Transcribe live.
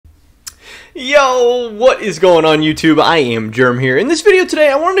Yo, what is going on YouTube? I am Germ here. In this video today,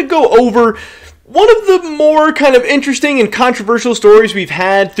 I wanted to go over one of the more kind of interesting and controversial stories we've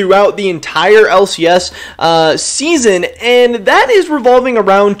had throughout the entire LCS season, and that is revolving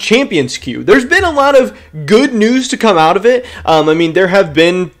around Champions Queue. There's been a lot of good news to come out of it. I mean, there have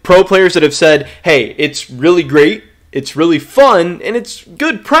been pro players that have said, hey, it's really great. It's really fun, and it's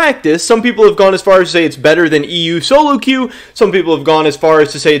good practice. Some people have gone as far as to say it's better than EU solo queue. Some people have gone as far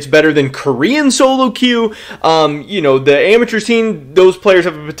as to say it's better than Korean solo queue. You know, the amateur scene, those players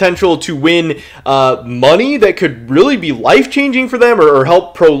have a potential to win money that could really be life-changing for them or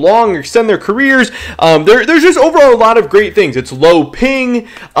help prolong or extend their careers. There's just overall a lot of great things. It's low ping.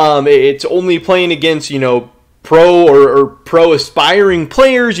 It's only playing against, you know, pro or pro aspiring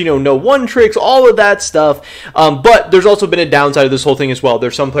players, you know, no one tricks, all of that stuff. But there's also been a downside of this whole thing as well.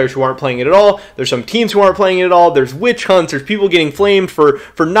 There's some players who aren't playing it at all. There's some teams who aren't playing it at all. There's witch hunts. There's people getting flamed for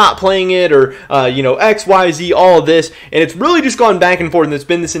not playing it, or you know, X, Y, Z, all of this. And it's really just gone back and forth. And it's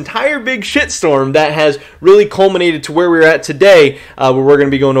been this entire big shitstorm that has really culminated to where we're at today, where we're going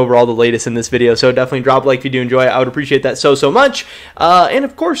to be going over all the latest in this video. So definitely drop a like if you do enjoy it. I would appreciate that so much. And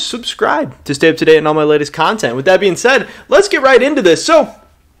of course, subscribe to stay up to date on all my latest content. With that being said, let's get right into this. So,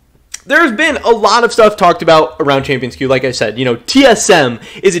 there's been a lot of stuff talked about around Champions Queue. Like I said, you know, TSM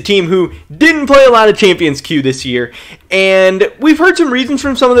is a team who didn't play a lot of Champions Queue this year. And we've heard some reasons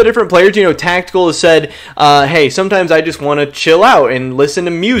from some of the different players. You know, Tactical has said, hey, sometimes I just want to chill out and listen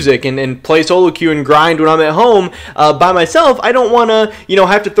to music and play solo queue and grind when I'm at home by myself. I don't want to, you know,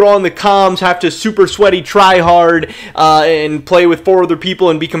 have to throw on the comms, have to super sweaty try hard and play with 4 other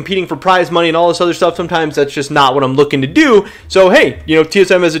people and be competing for prize money and all this other stuff. Sometimes that's just not what I'm looking to do. So, hey, you know,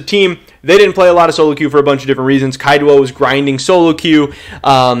 TSM as a team, they didn't play a lot of solo queue for a bunch of different reasons. Kaido was grinding solo queue.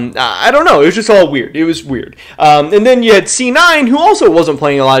 I don't know. It was just all weird. It was weird. And then you had C9, who also wasn't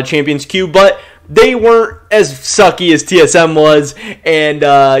playing a lot of Champions Queue, but they weren't as sucky as TSM was, and,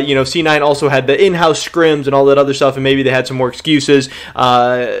 you know, C9 also had the in-house scrims and all that other stuff, and maybe they had some more excuses.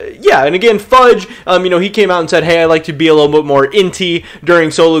 Yeah, and again, Fudge, you know, he came out and said, hey, I like to be a little bit more inty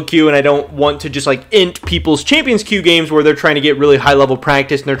during solo queue, and I don't want to just, like, int people's Champions Queue games where they're trying to get really high-level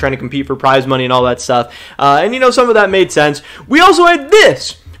practice and they're trying to compete for prize money and all that stuff. And, you know, some of that made sense. We also had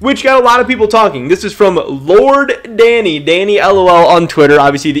this, which got a lot of people talking. This is from Lord Danny LOL on Twitter,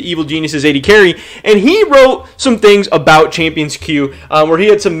 obviously the Evil Geniuses AD carry, and he wrote some things about Champions Queue where he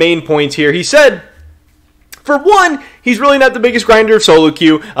had some main points here. He said, for one, he's really not the biggest grinder of solo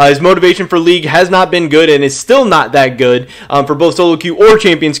queue. His motivation for League has not been good and is still not that good for both solo queue or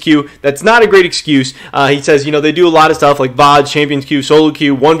Champions Queue. That's not a great excuse. He says, you know, they do a lot of stuff like VODs, Champions Queue, solo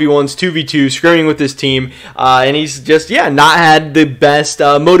queue, 1v1s, 2v2, scrimming with his team, and he's just, yeah, not had the best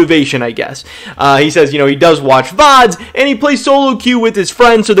motivation, I guess. He says, you know, he does watch VODs and he plays solo queue with his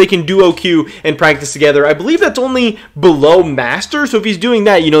friends so they can duo queue and practice together. I believe that's only below Master, so if he's doing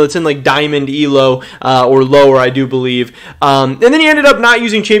that, you know, it's in like Diamond, Elo, or lower, I do believe. And then he ended up not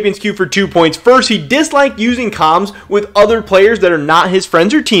using Champions Queue for 2 points. First, he disliked using comms with other players that are not his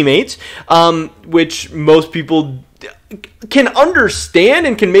friends or teammates, which most people can understand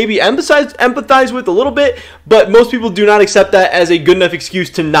and can maybe empathize with a little bit, but most people do not accept that as a good enough excuse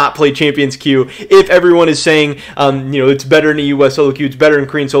to not play Champions Queue. If everyone is saying, you know, it's better in the US solo queue, it's better in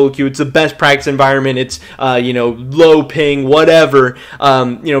Korean solo queue, it's the best practice environment, it's, you know, low ping, whatever,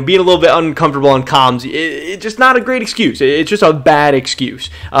 you know, being a little bit uncomfortable on comms, it's just not a great excuse. It's just a bad excuse.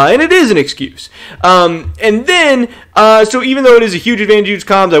 And it is an excuse. And then, so even though it is a huge advantage to use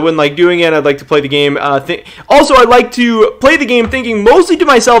comms, I wouldn't like doing it. I'd like to play the game. Also, I'd like to play the game thinking mostly to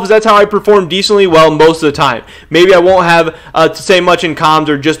myself, as that's how I perform decently well most of the time. Maybe I won't have to say much in comms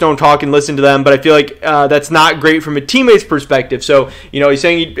or just don't talk and listen to them, but I feel like that's not great from a teammate's perspective. So, you know, he's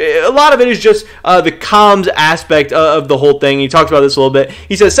saying a lot of it is just the comms aspect of the whole thing. He talks about this a little bit.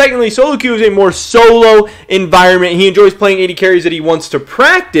 He says, secondly, solo queue is a more solo environment. He enjoys playing AD carries that he wants to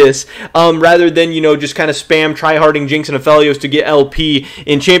practice rather than, you know, just kind of spam tryharding Jinx and Aphelios to get LP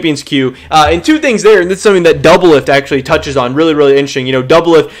in Champions Queue. And two things there, and this is something that Doublelift actually touches on, really interesting. You know,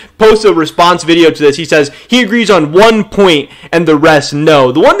 Doublelift posts a response video to this. He says he agrees on 1 point and the rest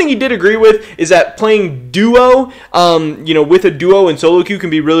no. The one thing he did agree with is that playing duo, you know, with a duo in solo queue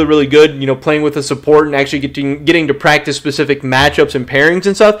can be really good. You know, playing with a support and actually getting to practice specific matchups and pairings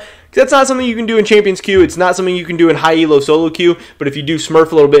and stuff. That's not something you can do in Champions Queue. It's not something you can do in high elo solo queue. But if you do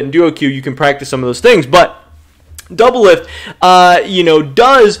smurf a little bit in duo queue, you can practice some of those things. But Doublelift, you know,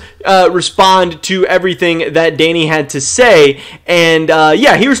 does respond to everything that Danny had to say, and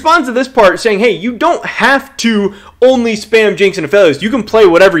yeah, he responds to this part saying, hey, you don't have to only spam Jinx and Aphelios. You can play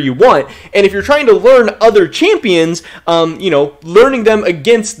whatever you want. And if you're trying to learn other champions, learning them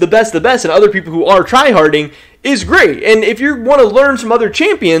against the best and other people who are tryharding is great. And if you want to learn some other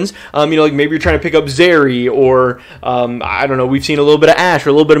champions, like maybe you're trying to pick up Zeri or, I don't know, we've seen a little bit of Ashe or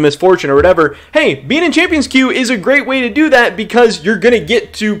a little bit of Misfortune or whatever. Hey, being in Champions Queue is a great way to do that because you're going to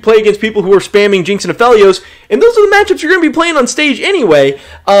get to play against people who are spamming Jinx and Aphelios, and those are the matchups you're going to be playing on stage anyway.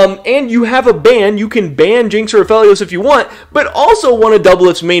 And you have a ban. You can ban Jinx or Aphelios if you want, but also one of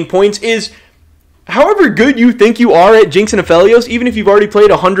Doublelift's main points is however good you think you are at Jinx and Aphelios, even if you've already played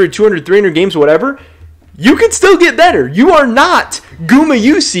 100, 200, 300 games, whatever, you can still get better. You are not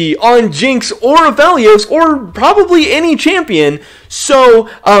Gumayusi on Jinx or Aphelios or probably any champion. So,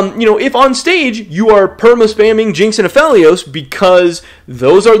 if on stage you are perma-spamming Jinx and Aphelios because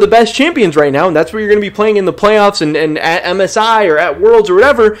those are the best champions right now, and that's where you're going to be playing in the playoffs and at MSI or at Worlds or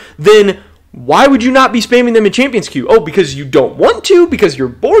whatever, then why would you not be spamming them in Champions Queue? Oh, because you don't want to, because you're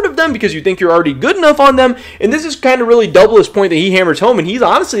bored of them, because you think you're already good enough on them. And this is kind of really Doublelift's point that he hammers home. And he's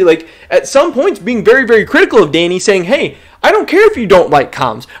honestly, at some points being very, very critical of Danny, saying, hey, I don't care if you don't like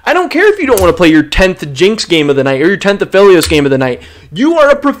comms. I don't care if you don't want to play your 10th Jinx game of the night or your 10th Aphelios game of the night. You are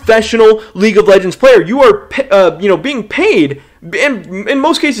a professional League of Legends player. You are, being paid, and in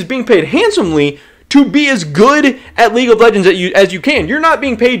most cases being paid handsomely, to be as good at League of Legends as you can. You're not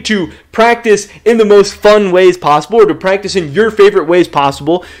being paid to practice in the most fun ways possible or to practice in your favorite ways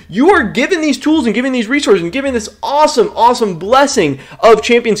possible. You are given these tools and given these resources and given this awesome, awesome blessing of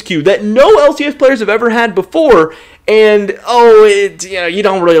Champions Queue that no LCS players have ever had before. And, you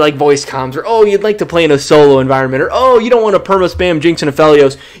don't really like voice comms, or, you'd like to play in a solo environment, or, you don't want to perma-spam Jinx and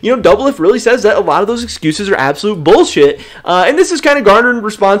Aphelios. Doublelift really says that a lot of those excuses are absolute bullshit. And this is kind of garnered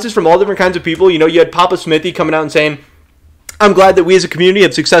responses from all different kinds of people. You had Papa Smithy coming out and saying, I'm glad that we as a community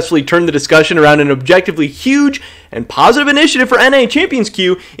have successfully turned the discussion around an objectively huge and positive initiative for NA Champions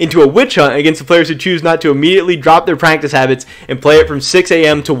Queue into a witch hunt against the players who choose not to immediately drop their practice habits and play it from 6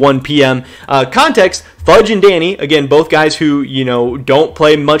 a.m. to 1 p.m. Context, Fudge and Danny, again, both guys who, don't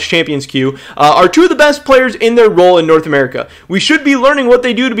play much Champions Queue, are two of the best players in their role in North America. We should be learning what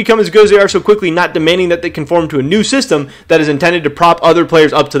they do to become as good as they are so quickly, not demanding that they conform to a new system that is intended to prop other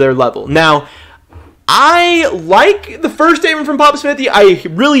players up to their level. Now, I like the first statement from Papa Smithy. I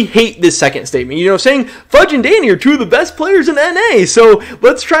really hate this second statement. Saying Fudge and Danny are two of the best players in NA, so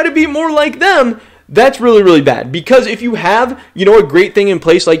let's try to be more like them. That's really, really bad. Because if you have, a great thing in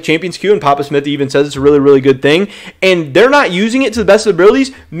place like Champions Queue, and Papa Smithy even says it's a really, really good thing, and they're not using it to the best of their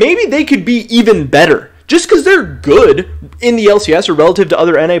abilities, maybe they could be even better. Just because they're good in the LCS or relative to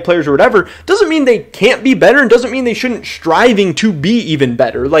other NA players or whatever, doesn't mean they can't be better and doesn't mean they shouldn't striving to be even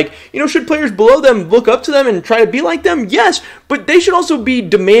better. Should players below them look up to them and try to be like them? Yes, but they should also be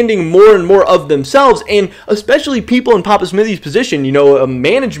demanding more and more of themselves, and especially people in Papa Smithy's position, a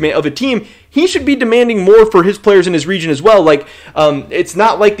management of a team, he should be demanding more for his players in his region as well. It's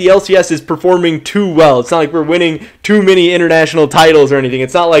not like the LCS is performing too well. It's not like we're winning too many international titles or anything.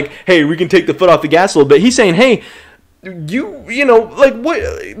 It's not like, hey, we can take the foot off the gas a little bit. He's saying, hey, what's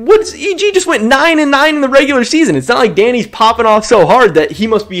EG just went 9-9 in the regular season. It's not like Danny's popping off so hard that he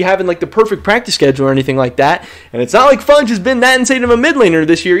must be having the perfect practice schedule or anything like that. And it's not like Fudge has been that insane of a mid laner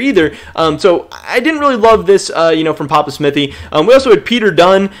this year either. So I didn't really love this, from Papa Smithy. We also had Peter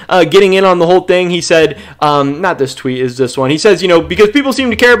Dunn getting in on the whole thing. He said, not this tweet, is this one. He says, because people seem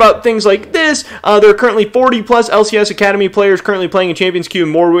to care about things like this, there are currently 40 plus LCS Academy players currently playing in Champions Queue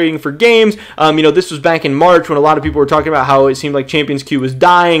and more waiting for games. This was back in March when a lot of people were talking about how it seemed like Champions Queue was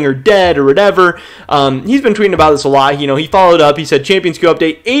dying or dead or whatever. He's been tweeting about this a lot. He followed up. He said, Champions Queue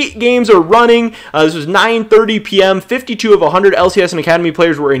update, 8 games are running. This was 9:30 p.m. 52 of 100 LCS and Academy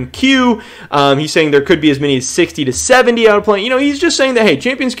players were in queue. He's saying there could be as many as 60 to 70 out of playing. He's just saying that, hey,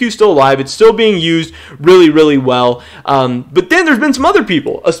 Champions Queue is still alive. It's still being used really, really well. But then there's been some other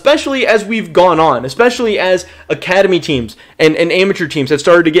people, especially as we've gone on, especially as Academy teams and amateur teams have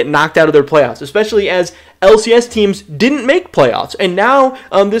started to get knocked out of their playoffs, especially as LCS teams didn't make playoffs. And now,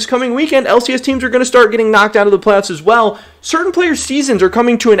 this coming weekend, LCS teams are going to start getting knocked out of the playoffs as well. Certain players' seasons are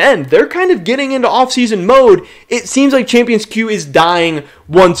coming to an end. They're kind of getting into off-season mode. It seems like Champions Queue is dying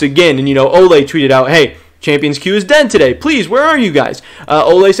once again. And, Ole tweeted out, hey, Champions Queue is dead today. Please, where are you guys?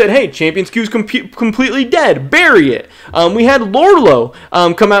 Ole said, hey, Champions Queue is completely dead. Bury it. We had Lorlo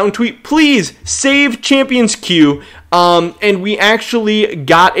come out and tweet, please, save Champions Queue. and we actually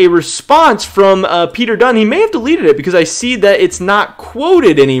got a response from Peter Dunn. He may have deleted it because I see that it's not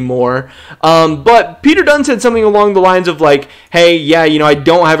quoted anymore. But Peter Dunn said something along the lines of like, hey, yeah, I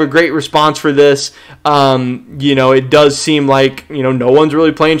don't have a great response for this. It does seem like, no one's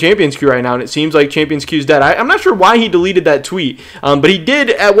really playing Champions Queue right now, and it seems like Champions Queue is dead. I'm not sure why he deleted that tweet, but he did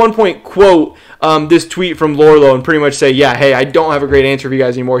at one point quote this tweet from Lorlo and pretty much say, yeah, hey, I don't have a great answer for you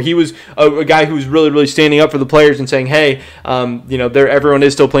guys anymore. He was a guy who was really, really standing up for the players and saying, hey, everyone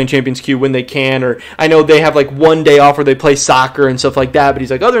is still playing Champions Queue when they can, or I know they have like one day off where they play soccer and stuff like that, but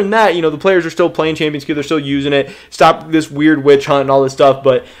he's like, other than that, the players are still playing Champions Queue, they're still using it, stop this weird witch hunt and all this stuff,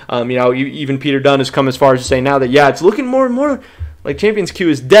 but, even Peter Dunn has come as far as to say now that, yeah, it's looking more and more like Champions Queue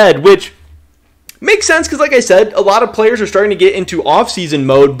is dead, which makes sense because, like I said, a lot of players are starting to get into off-season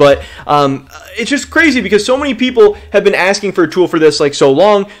mode, but it's just crazy because so many people have been asking for a tool for this so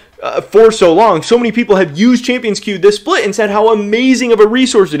long. So many people have used Champions Queue this split and said how amazing of a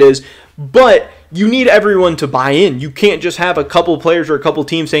resource it is, but you need everyone to buy in. You can't just have a couple players or a couple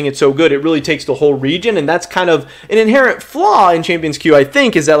teams saying it's so good. It really takes the whole region, and that's kind of an inherent flaw in Champions Queue, I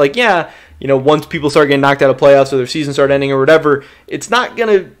think, is that once people start getting knocked out of playoffs or their season start ending or whatever, it's not going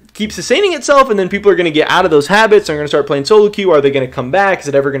to keep sustaining itself, and then people are going to get out of those habits. They're going to start playing solo queue. Are they going to come back? Is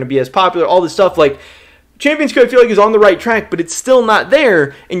it ever going to be as popular? All this stuff. Champions Queue, I feel like, is on the right track, but it's still not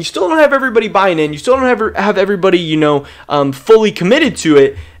there, and you still don't have everybody buying in. You still don't have everybody, fully committed to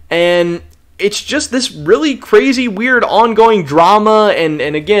it, and it's just this really crazy, weird, ongoing drama, and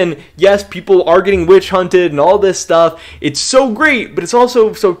again, yes, people are getting witch hunted and all this stuff. It's so great, but it's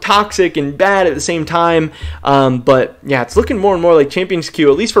also so toxic and bad at the same time. But yeah, it's looking more and more like Champions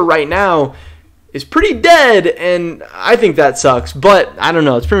Queue, at least for right now, is pretty dead, and I think that sucks. But I don't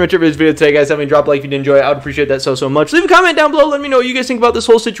know. It's pretty much it for this video today, guys. Have drop a like if you did enjoy it. I would appreciate that so much. Leave a comment down below. Let me know what you guys think about this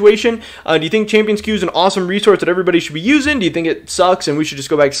whole situation. Do you think Champions Queue is an awesome resource that everybody should be using? Do you think it sucks and we should just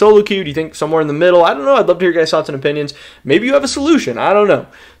go back solo queue? Do you think somewhere in the middle? I don't know. I'd love to hear your guys' thoughts and opinions. Maybe you have a solution. I don't know.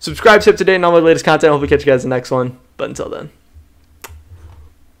 Subscribe, stay up to date on all my latest content. Hopefully catch you guys in the next one. But until then,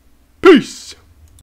 peace.